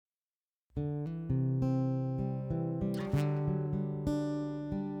Hey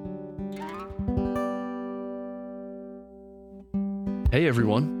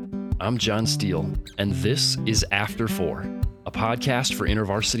everyone, I'm John Steele, and this is After 4, a podcast for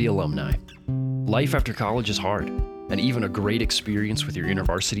InterVarsity alumni. Life after college is hard, and even a great experience with your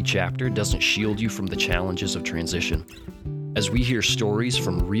InterVarsity chapter doesn't shield you from the challenges of transition. As we hear stories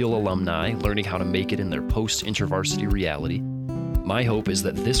from real alumni learning how to make it in their post-InterVarsity reality, my hope is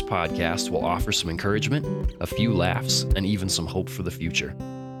that this podcast will offer some encouragement, a few laughs, and even some hope for the future.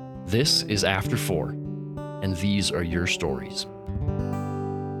 This is After 4, and these are your stories.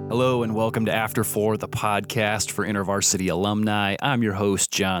 Hello and welcome to After 4, the podcast for InterVarsity alumni. I'm your host,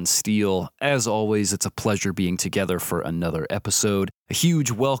 John Steele. As always, it's a pleasure being together for another episode. A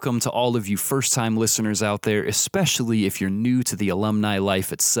huge welcome to all of you first-time listeners out there, especially if you're new to the alumni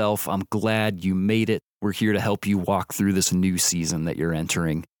life itself. I'm glad you made it. We're here to help you walk through this new season that you're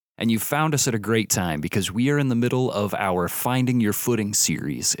entering. And you found us at a great time because we are in the middle of our Finding Your Footing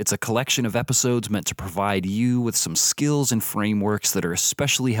series. It's a collection of episodes meant to provide you with some skills and frameworks that are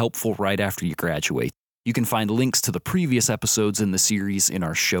especially helpful right after you graduate. You can find links to the previous episodes in the series in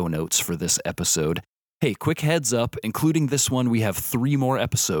our show notes for this episode. Hey, quick heads up, including this one, we have 3 more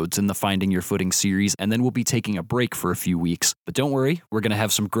episodes in the Finding Your Footing series, and then we'll be taking a break for a few weeks. But don't worry, we're going to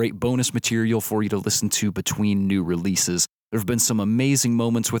have some great bonus material for you to listen to between new releases. There have been some amazing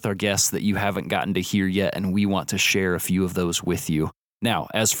moments with our guests that you haven't gotten to hear yet, and we want to share a few of those with you. Now,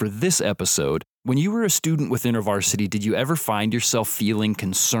 as for this episode, when you were a student with InterVarsity, did you ever find yourself feeling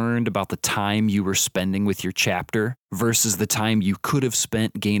concerned about the time you were spending with your chapter versus the time you could have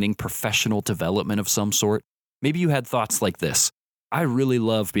spent gaining professional development of some sort? Maybe you had thoughts like this: I really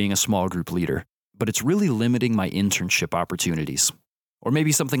love being a small group leader, but it's really limiting my internship opportunities. Or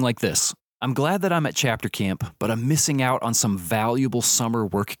maybe something like this: I'm glad that I'm at chapter camp, but I'm missing out on some valuable summer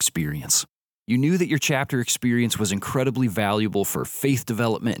work experience. You knew that your chapter experience was incredibly valuable for faith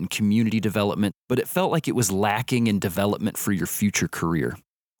development and community development, but it felt like it was lacking in development for your future career.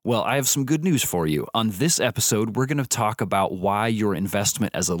 Well, I have some good news for you. On this episode, we're going to talk about why your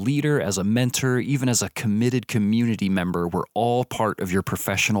investment as a leader, as a mentor, even as a committed community member were all part of your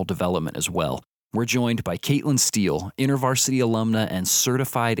professional development as well. We're joined by Caitlin Steele, InterVarsity alumna and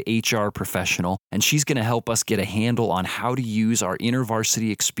certified HR professional, and she's going to help us get a handle on how to use our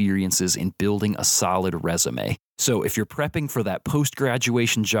InterVarsity experiences in building a solid resume. So if you're prepping for that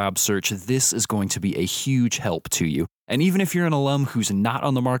post-graduation job search, this is going to be a huge help to you. And even if you're an alum who's not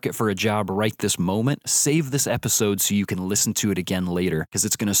on the market for a job right this moment, save this episode so you can listen to it again later, because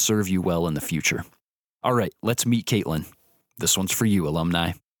it's going to serve you well in the future. All right, let's meet Caitlin. This one's for you,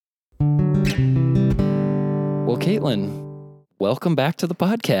 alumni. Well, Caitlin, welcome back to the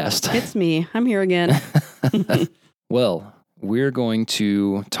podcast. It's me. I'm here again. Well, we're going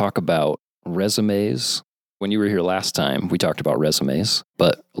to talk about resumes. When you were here last time, we talked about resumes,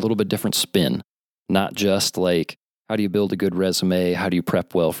 but a little bit different spin. Not just like, how do you build a good resume? How do you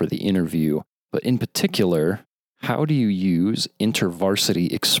prep well for the interview? But in particular, how do you use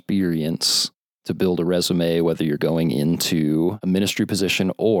InterVarsity experience to build a resume, whether you're going into a ministry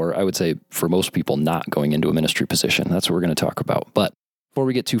position or, I would say, for most people, not going into a ministry position. That's what we're going to talk about. But before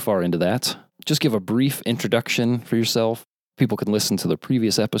we get too far into that, just give a brief introduction for yourself. People can listen to the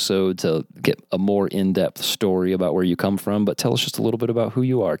previous episode to get a more in-depth story about where you come from, but tell us just a little bit about who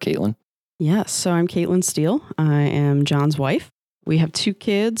you are, Caitlin. Yes, so I'm Caitlin Steele. I am John's wife. We have 2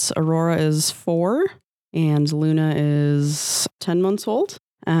 kids. Aurora is 4 and Luna is 10 months old.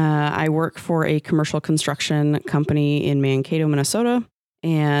 I work for a commercial construction company in Mankato, Minnesota,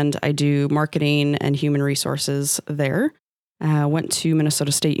 and I do marketing and human resources there. Went to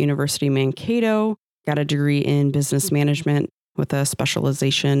Minnesota State University, Mankato, got a degree in business management with a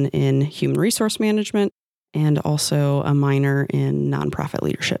specialization in human resource management, and also a minor in nonprofit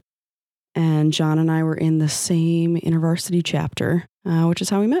leadership. And John and I were in the same InterVarsity chapter, which is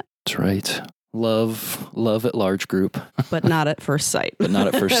how we met. That's right. Love at large group. But not at first sight. But not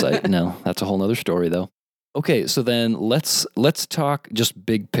at first sight. No, that's a whole nother story though. Okay, so then let's talk just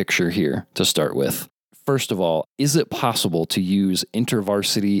big picture here to start with. First of all, is it possible to use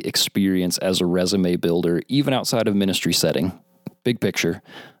InterVarsity experience as a resume builder, even outside of ministry setting? Big picture.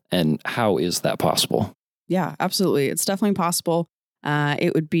 And how is that possible? Yeah, absolutely. It's definitely possible.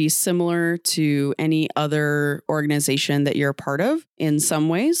 It would be similar to any other organization that you're a part of in some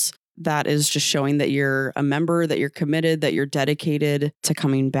ways. That is just showing that you're a member, that you're committed, that you're dedicated to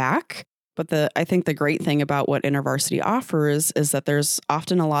coming back. But I think the great thing about what InterVarsity offers is that there's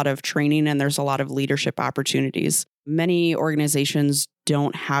often a lot of training and there's a lot of leadership opportunities. Many organizations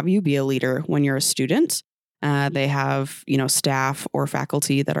don't have you be a leader when you're a student. They have, staff or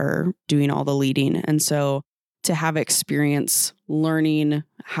faculty that are doing all the leading. And so to have experience learning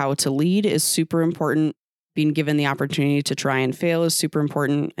how to lead is super important. Being given the opportunity to try and fail is super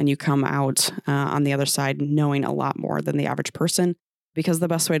important. And you come out on the other side knowing a lot more than the average person, because the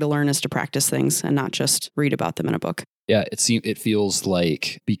best way to learn is to practice things and not just read about them in a book. Yeah, it feels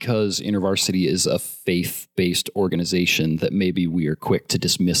like because InterVarsity is a faith-based organization that maybe we are quick to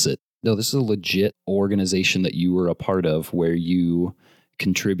dismiss it. No, this is a legit organization that you were a part of, where you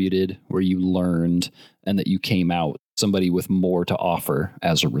contributed, where you learned, and that you came out somebody with more to offer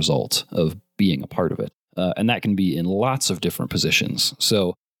as a result of being a part of it. And that can be in lots of different positions.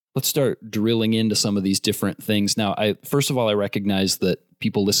 So let's start drilling into some of these different things. Now, first of all, I recognize that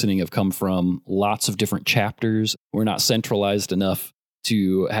people listening have come from lots of different chapters. We're not centralized enough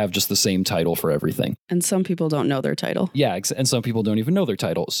to have just the same title for everything. And some people don't know their title. Yeah, and some people don't even know their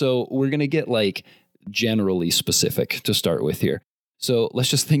title. So we're going to get generally specific to start with here. So let's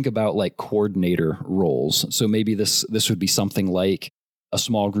just think about coordinator roles. So maybe this would be something like a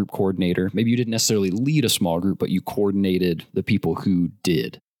small group coordinator. Maybe you didn't necessarily lead a small group, but you coordinated the people who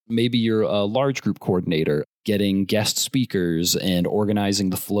did. Maybe you're a large group coordinator, getting guest speakers and organizing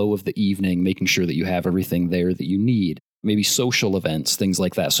the flow of the evening, making sure that you have everything there that you need. Maybe social events, things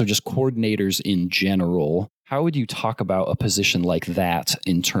like that. So just coordinators in general. How would you talk about a position like that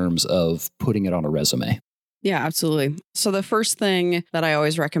in terms of putting it on a resume? Yeah, absolutely. So the first thing that I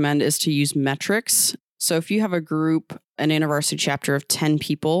always recommend is to use metrics. So if you have a group, an InterVarsity chapter of 10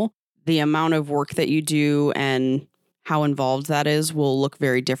 people, the amount of work that you do and how involved that is will look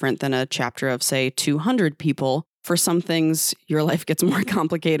very different than a chapter of, say, 200 people. For some things, your life gets more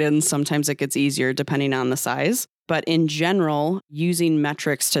complicated and sometimes it gets easier depending on the size. But in general, using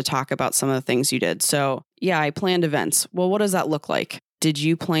metrics to talk about some of the things you did. So yeah, I planned events. Well, what does that look like? Did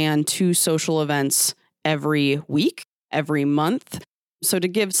you plan 2 social events every week, every month? So to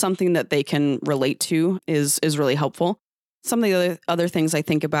give something that they can relate to is really helpful. Some of the other things I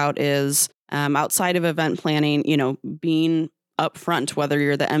think about is outside of event planning, being upfront, whether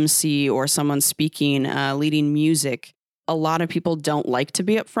you're the MC or someone speaking, leading music. A lot of people don't like to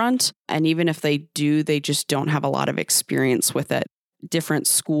be upfront. And even if they do, they just don't have a lot of experience with it. Different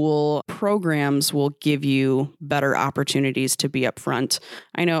school programs will give you better opportunities to be upfront.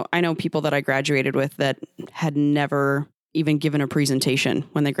 I know people that I graduated with that had never even given a presentation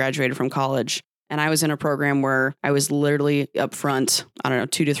when they graduated from college. And I was in a program where I was literally upfront,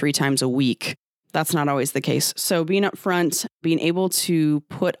 2 to 3 times a week. That's not always the case. So being upfront, being able to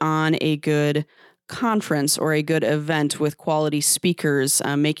put on a good conference or a good event with quality speakers,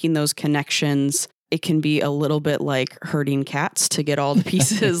 making those connections, it can be a little bit like herding cats to get all the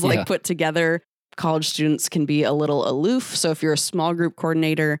pieces put together. College students can be a little aloof. So if you're a small group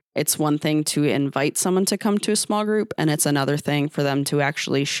coordinator, it's one thing to invite someone to come to a small group, and it's another thing for them to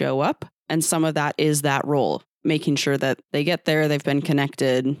actually show up. And some of that is that role, making sure that they get there, they've been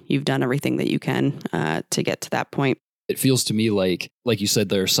connected, you've done everything that you can to get to that point. It feels to me like you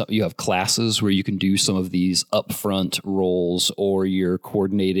said, you have classes where you can do some of these upfront roles, or you're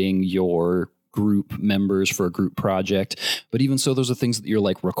coordinating your group members for a group project. But even so, those are things that you're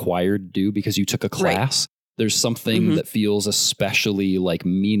required to do because you took a class. Right. There's something that feels especially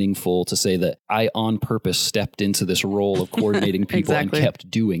meaningful to say that I on purpose stepped into this role of coordinating people and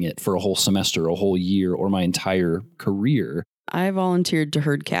kept doing it for a whole semester, a whole year, or my entire career. I volunteered to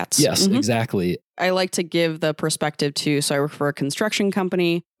herd cats. Yes, exactly. I like to give the perspective too. So I work for a construction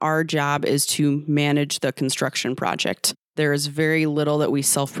company. Our job is to manage the construction project. There is very little that we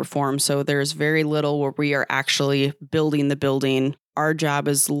self-perform. So there's very little where we are actually building the building. Our job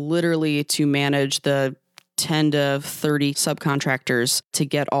is literally to manage the 10 to 30 subcontractors to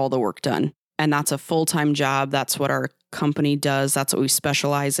get all the work done. And that's a full-time job. That's what our company does. That's what we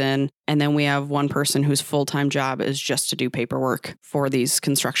specialize in. And then we have one person whose full-time job is just to do paperwork for these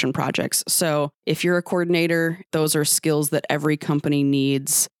construction projects. So if you're a coordinator, those are skills that every company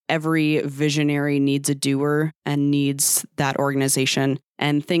needs. Every visionary needs a doer and needs that organization.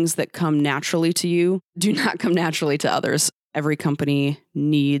 And things that come naturally to you do not come naturally to others. Every company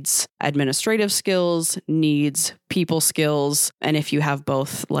needs administrative skills, needs people skills. And if you have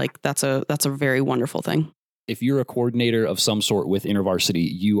both, that's a very wonderful thing. If you're a coordinator of some sort with InterVarsity,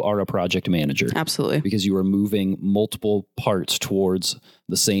 you are a project manager. Absolutely. Because you are moving multiple parts towards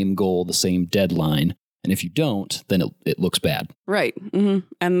the same goal, the same deadline. And if you don't, then it looks bad. Right. Mm-hmm.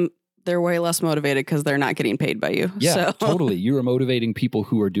 And they're way less motivated because they're not getting paid by you. Yeah, totally. You are motivating people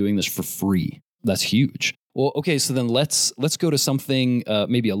who are doing this for free. That's huge. Well, okay, so then let's go to something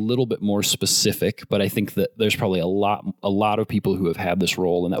maybe a little bit more specific, but I think that there's probably a lot of people who have had this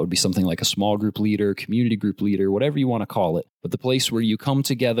role, and that would be something like a small group leader, community group leader, whatever you want to call it. But the place where you come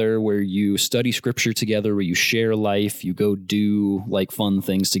together, where you study scripture together, where you share life, you go do like fun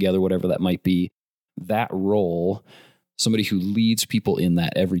things together, whatever that might be, that role, somebody who leads people in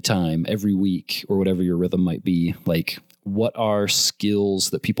that every time, every week, or whatever your rhythm might be, like what are skills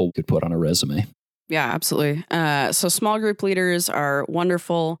that people could put on a resume? Yeah, absolutely. So small group leaders are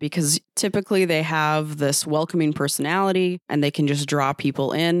wonderful because typically they have this welcoming personality and they can just draw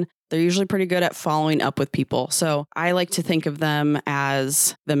people in. They're usually pretty good at following up with people. So I like to think of them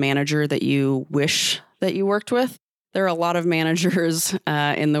as the manager that you wish that you worked with. There are a lot of managers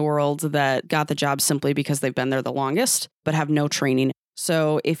in the world that got the job simply because they've been there the longest, but have no training.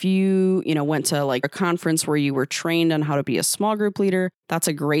 So if you went to like a conference where you were trained on how to be a small group leader, that's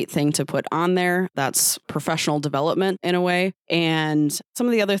a great thing to put on there. That's professional development in a way. And some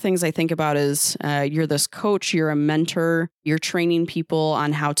of the other things I think about is you're this coach, you're a mentor, you're training people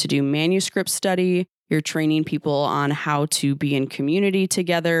on how to do manuscript study. You're training people on how to be in community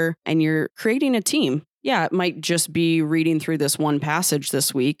together, and you're creating a team. Yeah, it might just be reading through this one passage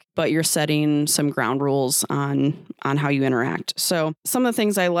this week, but you're setting some ground rules on how you interact. So some of the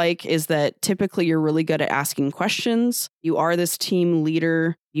things I like is that typically you're really good at asking questions. You are this team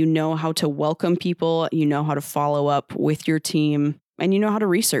leader. You know how to welcome people. You know how to follow up with your team. And you know how to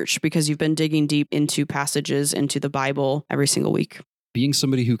research because you've been digging deep into passages into the Bible every single week. Being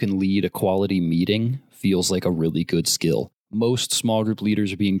somebody who can lead a quality meeting feels like a really good skill. Most small group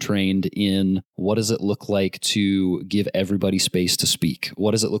leaders are being trained in what does it look like to give everybody space to speak?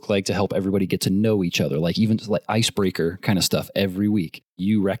 What does it look like to help everybody get to know each other? Like even like icebreaker kind of stuff every week.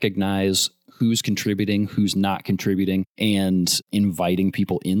 You recognize who's contributing, who's not contributing, and inviting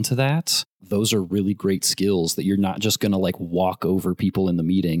people into that. Those are really great skills that you're not just going to like walk over people in the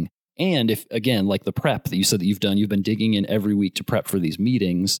meeting. And if, again, like the prep that you said that you've been digging in every week to prep for these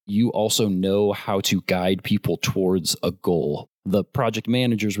meetings, you also know how to guide people towards a goal. The project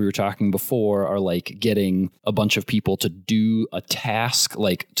managers we were talking before are like getting a bunch of people to do a task,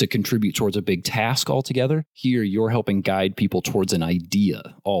 like to contribute towards a big task altogether. Here, you're helping guide people towards an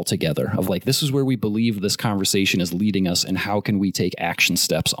idea altogether of like, this is where we believe this conversation is leading us, and how can we take action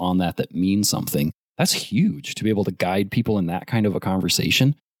steps on that mean something. That's huge to be able to guide people in that kind of a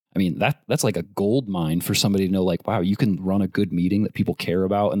conversation. I mean, that's like a gold mine for somebody to know, like, wow, you can run a good meeting that people care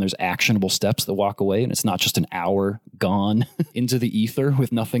about, and there's actionable steps that walk away, and it's not just an hour gone into the ether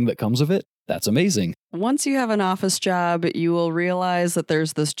with nothing that comes of it. That's amazing. Once you have an office job, you will realize that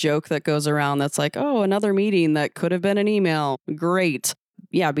there's this joke that goes around that's like, oh, another meeting that could have been an email. Great.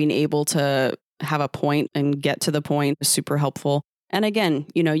 Yeah, being able to have a point and get to the point is super helpful. And again,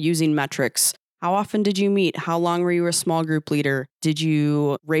 using metrics. How often did you meet? How long were you a small group leader? Did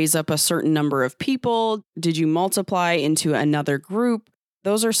you raise up a certain number of people? Did you multiply into another group?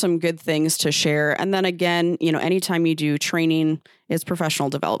 Those are some good things to share. And then again, anytime you do training, it's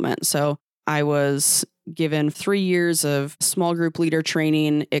professional development. So I was given 3 years of small group leader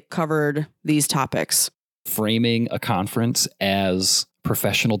training. It covered these topics. Framing a conference as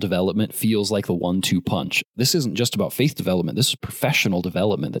professional development feels like the 1-2 punch. This isn't just about faith development. This is professional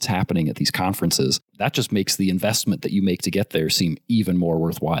development that's happening at these conferences. That just makes the investment that you make to get there seem even more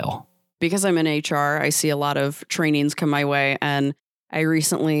worthwhile. Because I'm in HR, I see a lot of trainings come my way, and I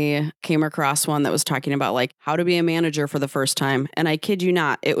recently came across one that was talking about like how to be a manager for the first time. And I kid you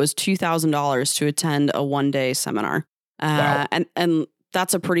not, it was $2,000 to attend a one-day seminar. Wow. And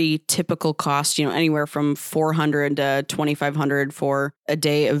that's a pretty typical cost, anywhere from $400 to $2,500 for a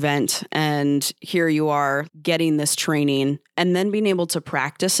day event. And here you are getting this training and then being able to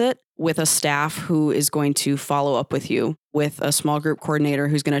practice it with a staff who is going to follow up with you, with a small group coordinator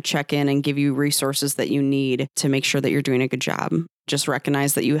who's going to check in and give you resources that you need to make sure that you're doing a good job. Just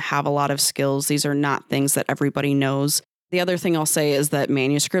recognize that you have a lot of skills. These are not things that everybody knows. The other thing I'll say is that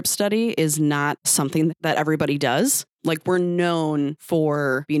manuscript study is not something that everybody does. Like, we're known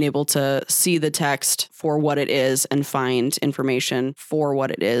for being able to see the text for what it is and find information for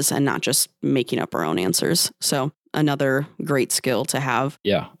what it is and not just making up our own answers. So another great skill to have.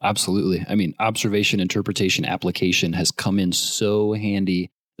 Yeah, absolutely. I mean, observation, interpretation, application has come in so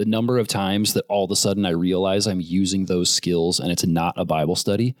handy. The number of times that all of a sudden I realize I'm using those skills and it's not a Bible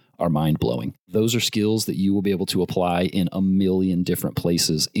study are mind-blowing. Those are skills that you will be able to apply in a million different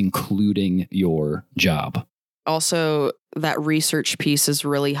places, including your job. Also, that research piece is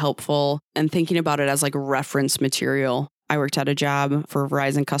really helpful, and thinking about it as like reference material. I worked at a job for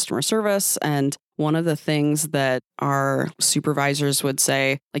Verizon customer service, and one of the things that our supervisors would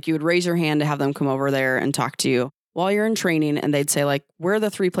say, like you would raise your hand to have them come over there and talk to you while you're in training, and they'd say like, where are the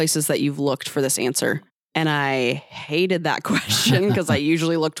 3 places that you've looked for this answer? And I hated that question because I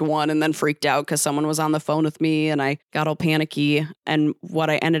usually looked one and then freaked out because someone was on the phone with me and I got all panicky. And what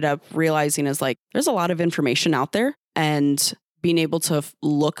I ended up realizing is like, there's a lot of information out there, and being able to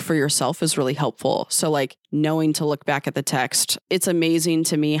look for yourself is really helpful. So like knowing to look back at the text, it's amazing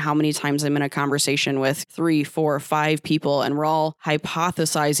to me how many times I'm in a conversation with 3, 4, 5 people and we're all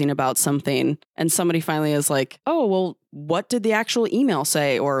hypothesizing about something. And somebody finally is like, oh, well, what did the actual email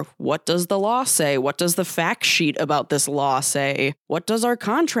say? Or what does the law say? What does the fact sheet about this law say? What does our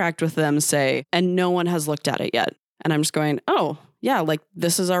contract with them say? And no one has looked at it yet. And I'm just going, oh, yeah, like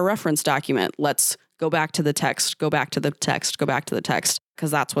this is our reference document. Let's go back to the text, go back to the text, go back to the text,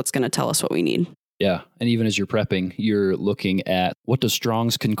 because that's what's going to tell us what we need. Yeah. And even as you're prepping, you're looking at what does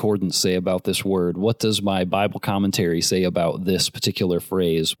Strong's Concordance say about this word? What does my Bible commentary say about this particular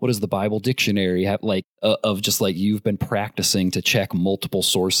phrase? What does the Bible dictionary have of just like you've been practicing to check multiple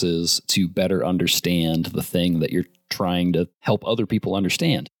sources to better understand the thing that you're trying to help other people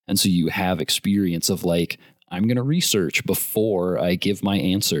understand. And so you have experience of like, I'm going to research before I give my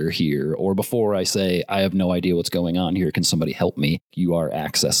answer here, or before I say, I have no idea what's going on here. Can somebody help me? You are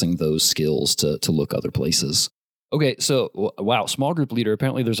accessing those skills to look other places. Okay, so wow, small group leader.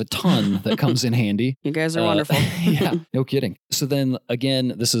 Apparently there's a ton that comes in handy. You guys are wonderful. Yeah, no kidding. So then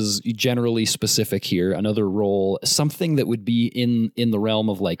again, this is generally specific here. Another role, something that would be in the realm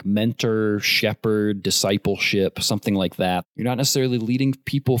of like mentor, shepherd, discipleship, something like that. You're not necessarily leading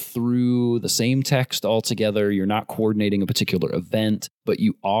people through the same text altogether. You're not coordinating a particular event, but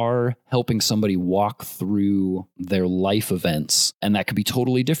you are helping somebody walk through their life events. And that could be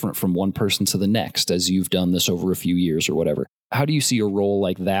totally different from one person to the next as you've done this over a few years or whatever. How do you see a role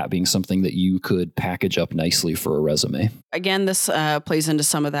like that being something that you could package up nicely for a resume? Again, this plays into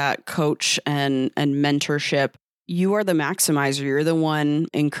some of that coach and mentorship. You are the maximizer. You're the one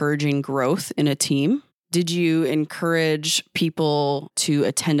encouraging growth in a team. Did you encourage people to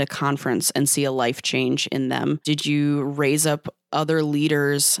attend a conference and see a life change in them? Did you raise up other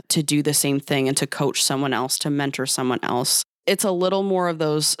leaders to do the same thing and to coach someone else, to mentor someone else? It's a little more of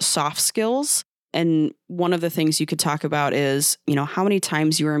those soft skills. And one of the things you could talk about is, how many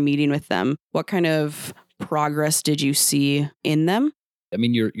times you were meeting with them? What kind of progress did you see in them? I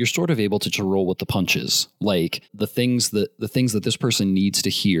mean, you're sort of able to roll with the punches. Like the things that this person needs to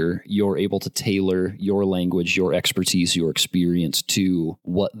hear, you're able to tailor your language, your expertise, your experience to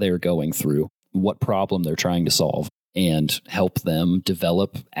what they're going through, what problem they're trying to solve, and help them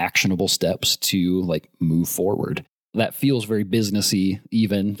develop actionable steps to like move forward. That feels very businessy,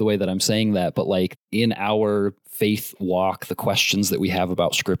 even the way that I'm saying that. But like in our faith walk, the questions that we have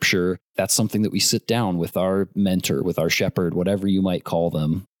about scripture, that's something that we sit down with our mentor, with our shepherd, whatever you might call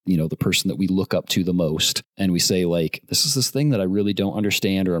them, the person that we look up to the most. And we say like, this is this thing that I really don't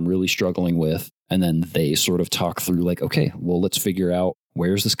understand or I'm really struggling with. And then they sort of talk through like, okay, well, let's figure out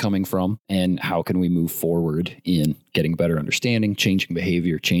where's this coming from and how can we move forward in getting better understanding, changing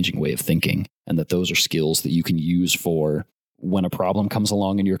behavior, changing way of thinking. And that those are skills that you can use for when a problem comes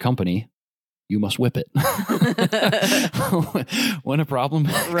along in your company, you must whip it. When a problem...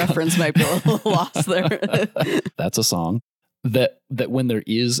 Reference might be a little lost there. That's a song. That when there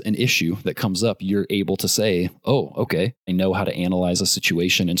is an issue that comes up, you're able to say, oh, okay, I know how to analyze a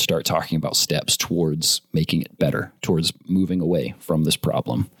situation and start talking about steps towards making it better, towards moving away from this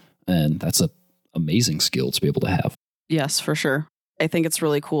problem. And that's an amazing skill to be able to have. Yes, for sure. I think it's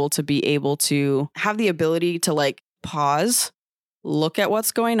really cool to be able to have the ability to like pause, look at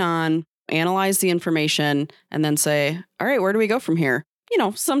what's going on, analyze the information, and then say, all right, where do we go from here?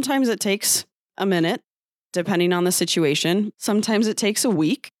 Sometimes it takes a minute, depending on the situation. Sometimes it takes a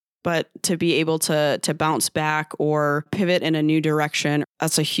week, but to be able to bounce back or pivot in a new direction,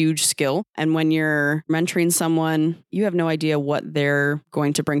 that's a huge skill. And when you're mentoring someone, you have no idea what they're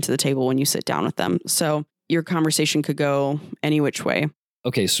going to bring to the table when you sit down with them. So your conversation could go any which way.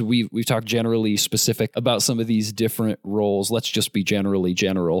 Okay, so we've talked generally specific about some of these different roles. Let's just be generally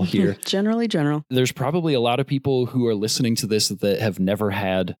general here. Generally general. There's probably a lot of people who are listening to this that have never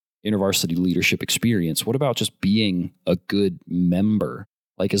had InterVarsity leadership experience. What about just being a good member?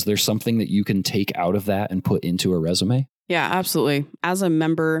 Like, is there something that you can take out of that and put into a resume? Yeah, absolutely. As a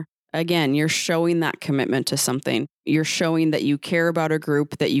member, again, you're showing that commitment to something. You're showing that you care about a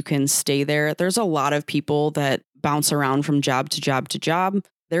group, that you can stay there. There's a lot of people that bounce around from job to job to job.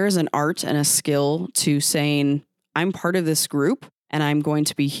 There is an art and a skill to saying, I'm part of this group and I'm going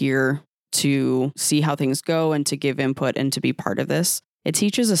to be here to see how things go and to give input and to be part of this. It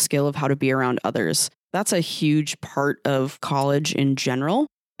teaches a skill of how to be around others. That's a huge part of college in general.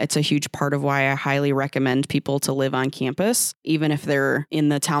 It's a huge part of why I highly recommend people to live on campus, even if they're in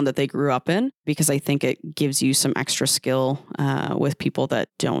the town that they grew up in, because I think it gives you some extra skill with people that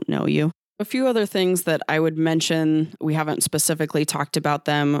don't know you. A few other things that I would mention, we haven't specifically talked about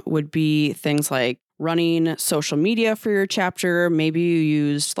them, would be things like running social media for your chapter. Maybe you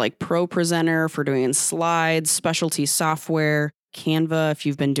used like Pro Presenter for doing slides, specialty software, Canva if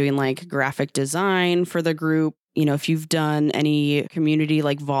you've been doing like graphic design for the group. If you've done any community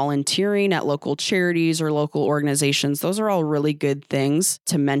like volunteering at local charities or local organizations, those are all really good things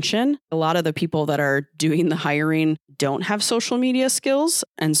to mention. A lot of the people that are doing the hiring don't have social media skills.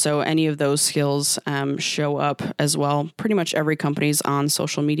 And so any of those skills show up as well. Pretty much every company's on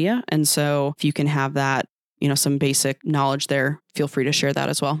social media. And so if you can have that, some basic knowledge there, feel free to share that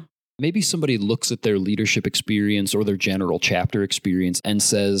as well. Maybe somebody looks at their leadership experience or their general chapter experience and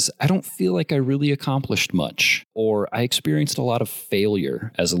says, I don't feel like I really accomplished much, or I experienced a lot of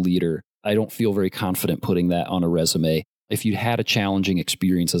failure as a leader. I don't feel very confident putting that on a resume. If you had a challenging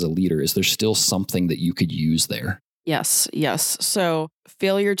experience as a leader, is there still something that you could use there? Yes. So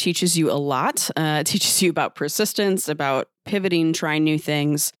failure teaches you a lot. It teaches you about persistence, about pivoting, trying new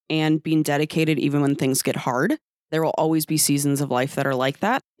things, and being dedicated even when things get hard. There will always be seasons of life that are like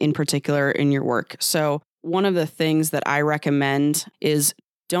that, in particular in your work. So one of the things that I recommend is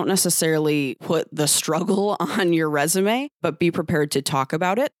don't necessarily put the struggle on your resume, but be prepared to talk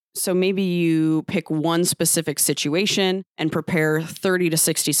about it. So maybe you pick one specific situation and prepare 30 to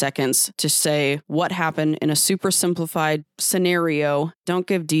 60 seconds to say what happened in a super simplified scenario. Don't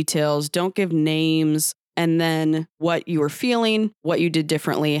give details, don't give names, and then what you were feeling, what you did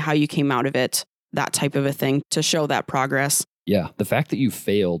differently, how you came out of it. That type of a thing to show that progress. Yeah, the fact that you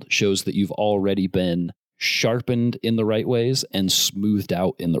failed shows that you've already been sharpened in the right ways and smoothed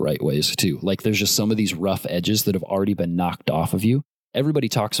out in the right ways too. Like there's just some of these rough edges that have already been knocked off of you. Everybody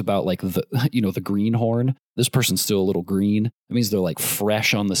talks about like the greenhorn. This person's still a little green. That means they're like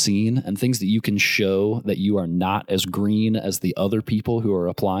fresh on the scene, and things that you can show that you are not as green as the other people who are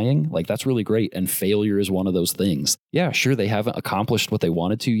applying. Like that's really great. And failure is one of those things. Yeah, sure. They haven't accomplished what they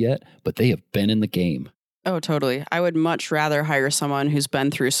wanted to yet, but they have been in the game. Oh, totally. I would much rather hire someone who's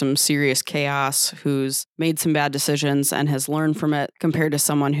been through some serious chaos, who's made some bad decisions and has learned from it, compared to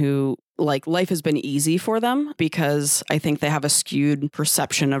someone who like life has been easy for them, because I think they have a skewed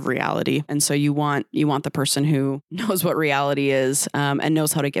perception of reality. And so you want the person who knows what reality is and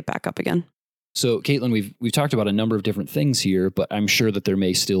knows how to get back up again. So, Caitlin, we've talked about a number of different things here, but I'm sure that there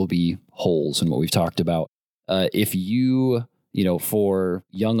may still be holes in what we've talked about. If for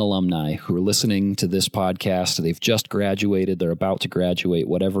young alumni who are listening to this podcast, they've just graduated, they're about to graduate,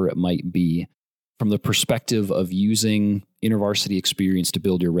 whatever it might be, from the perspective of using InterVarsity experience to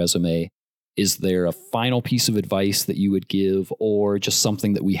build your resume, is there a final piece of advice that you would give, or just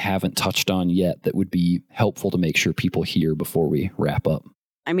something that we haven't touched on yet that would be helpful to make sure people hear before we wrap up?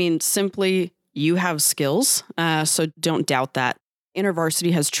 I mean, simply, you have skills, so don't doubt that.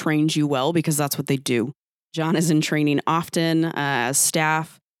 InterVarsity has trained you well because that's what they do. John is in training often as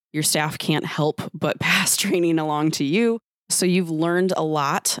staff. Your staff can't help but pass training along to you. So you've learned a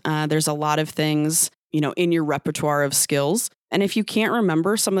lot. There's a lot of things, in your repertoire of skills. And if you can't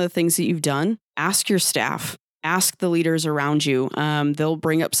remember some of the things that you've done, ask your staff, ask the leaders around you. They'll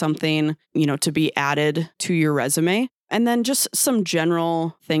bring up something, to be added to your resume. And then just some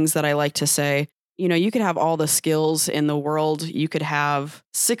general things that I like to say. You could have all the skills in the world. You could have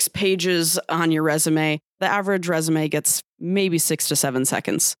 6 pages on your resume. The average resume gets maybe 6 to 7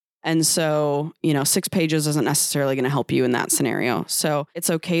 seconds. And so, 6 pages isn't necessarily going to help you in that scenario. So it's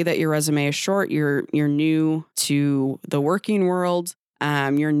okay that your resume is short. You're new to the working world.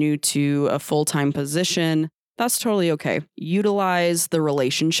 You're new to a full-time position. That's totally okay. Utilize the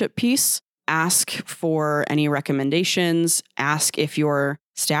relationship piece. Ask for any recommendations. Ask if your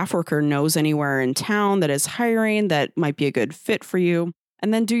staff worker knows anywhere in town that is hiring that might be a good fit for you.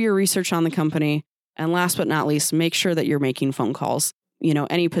 And then do your research on the company. And last but not least, make sure that you're making phone calls.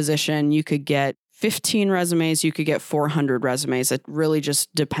 Any position, you could get 15 resumes, you could get 400 resumes. It really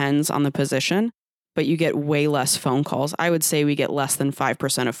just depends on the position, but you get way less phone calls. I would say we get less than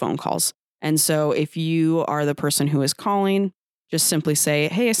 5% of phone calls. And so if you are the person who is calling, just simply say,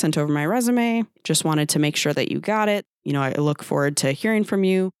 hey, I sent over my resume. Just wanted to make sure that you got it. I look forward to hearing from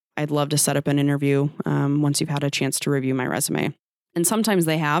you. I'd love to set up an interview once you've had a chance to review my resume. And sometimes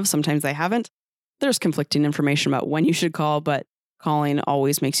they have, sometimes they haven't. There's conflicting information about when you should call, but calling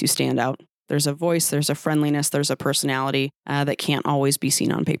always makes you stand out. There's a voice, there's a friendliness, there's a personality that can't always be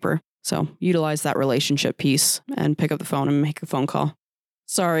seen on paper. So utilize that relationship piece and pick up the phone and make a phone call.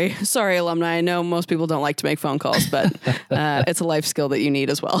 Sorry, alumni. I know most people don't like to make phone calls, but it's a life skill that you need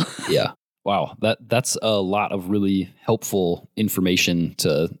as well. Yeah. Wow. That's a lot of really helpful information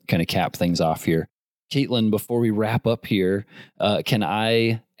to kind of cap things off here. Caitlin, before we wrap up here, can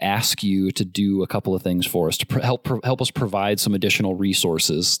I ask you to do a couple of things for us to help us provide some additional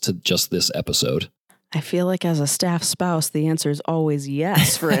resources to just this episode? I feel like as a staff spouse, the answer is always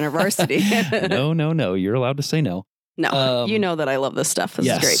yes for InterVarsity. No. You're allowed to say no. No, you know that I love this stuff. This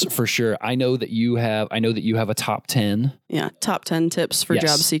is great. For sure. I know that you have a top 10. Yeah, top 10 tips for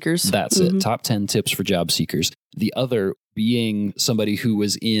job seekers. That's it. Top 10 tips for job seekers. The other being somebody who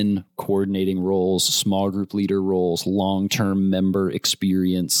was in coordinating roles, small group leader roles, long-term member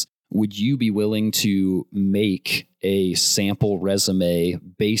experience. Would you be willing to make a sample resume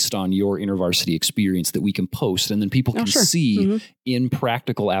based on your InterVarsity experience that we can post, and then people can see in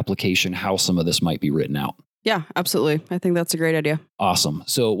practical application how some of this might be written out? Yeah, absolutely. I think that's a great idea. Awesome.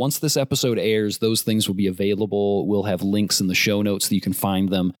 So once this episode airs, those things will be available. We'll have links in the show notes so you can find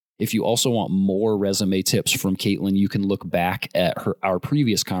them. If you also want more resume tips from Caitlin, you can look back at our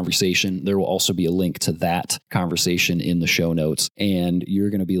previous conversation. There will also be a link to that conversation in the show notes, and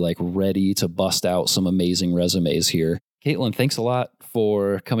you're going to be like ready to bust out some amazing resumes here. Caitlin, thanks a lot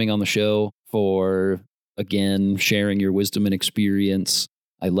for coming on the show, for, again, sharing your wisdom and experience.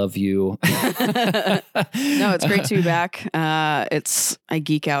 I love you. No, it's great to be back. I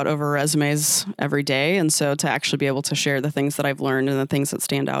geek out over resumes every day. And so to actually be able to share the things that I've learned and the things that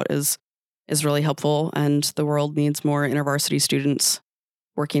stand out is really helpful. And the world needs more InterVarsity students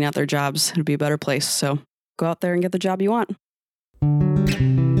working at their jobs. It'd be a better place. So go out there and get the job you want.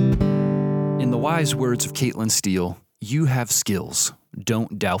 In the wise words of Caitlin Steele, you have skills.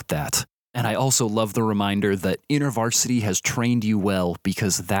 Don't doubt that. And I also love the reminder that InterVarsity has trained you well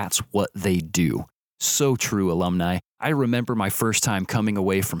because that's what they do. So true, alumni. I remember my first time coming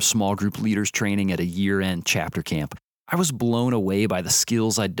away from small group leaders training at a year-end chapter camp. I was blown away by the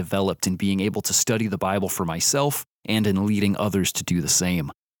skills I'd developed in being able to study the Bible for myself and in leading others to do the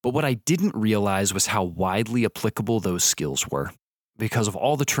same. But what I didn't realize was how widely applicable those skills were. Because of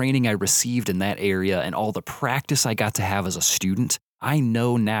all the training I received in that area and all the practice I got to have as a student, I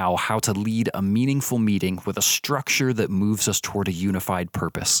know now how to lead a meaningful meeting with a structure that moves us toward a unified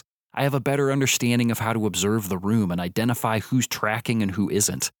purpose. I have a better understanding of how to observe the room and identify who's tracking and who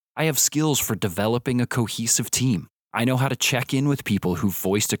isn't. I have skills for developing a cohesive team. I know how to check in with people who've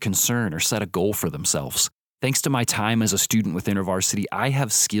voiced a concern or set a goal for themselves. Thanks to my time as a student with InterVarsity, I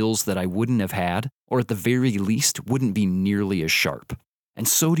have skills that I wouldn't have had, or at the very least, wouldn't be nearly as sharp. And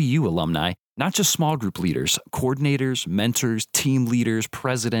so do you, alumni. Not just small group leaders, coordinators, mentors, team leaders,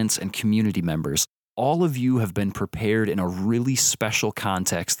 presidents, and community members. All of you have been prepared in a really special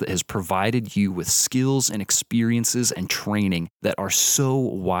context that has provided you with skills and experiences and training that are so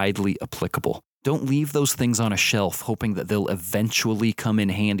widely applicable. Don't leave those things on a shelf hoping that they'll eventually come in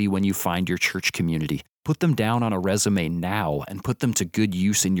handy when you find your church community. Put them down on a resume now and put them to good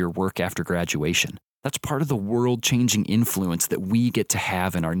use in your work after graduation. That's part of the world-changing influence that we get to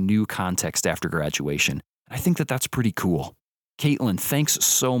have in our new context after graduation. I think that that's pretty cool. Caitlin, thanks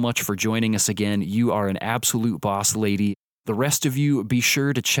so much for joining us again. You are an absolute boss lady. The rest of you, be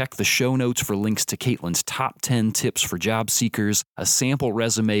sure to check the show notes for links to Caitlin's top 10 tips for job seekers, a sample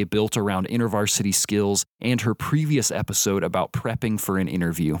resume built around InterVarsity skills, and her previous episode about prepping for an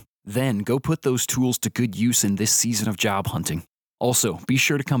interview. Then go put those tools to good use in this season of job hunting. Also, be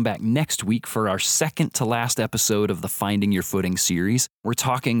sure to come back next week for our second to last episode of the Finding Your Footing series. We're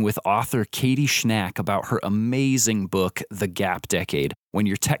talking with author Katie Schnack about her amazing book, The Gap Decade, When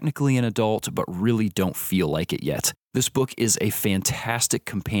You're Technically an Adult but Really Don't Feel Like It Yet. This book is a fantastic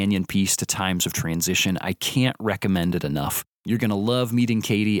companion piece to times of transition. I can't recommend it enough. You're going to love meeting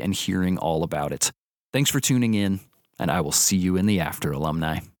Katie and hearing all about it. Thanks for tuning in, and I will see you in the after,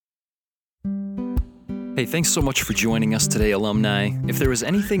 alumni. Hey, thanks so much for joining us today, alumni. If there was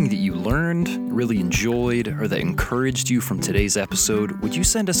anything that you learned, really enjoyed, or that encouraged you from today's episode, would you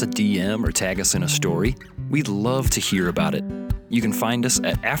send us a DM or tag us in a story? We'd love to hear about it. You can find us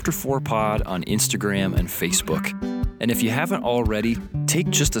at After4Pod on Instagram and Facebook. And if you haven't already, take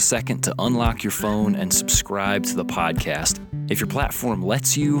just a second to unlock your phone and subscribe to the podcast. If your platform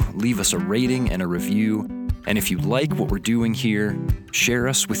lets you, leave us a rating and a review. And if you like what we're doing here, share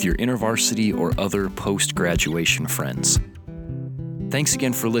us with your InterVarsity or other post-graduation friends. Thanks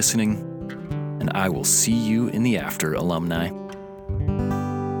again for listening, and I will see you in the after, alumni.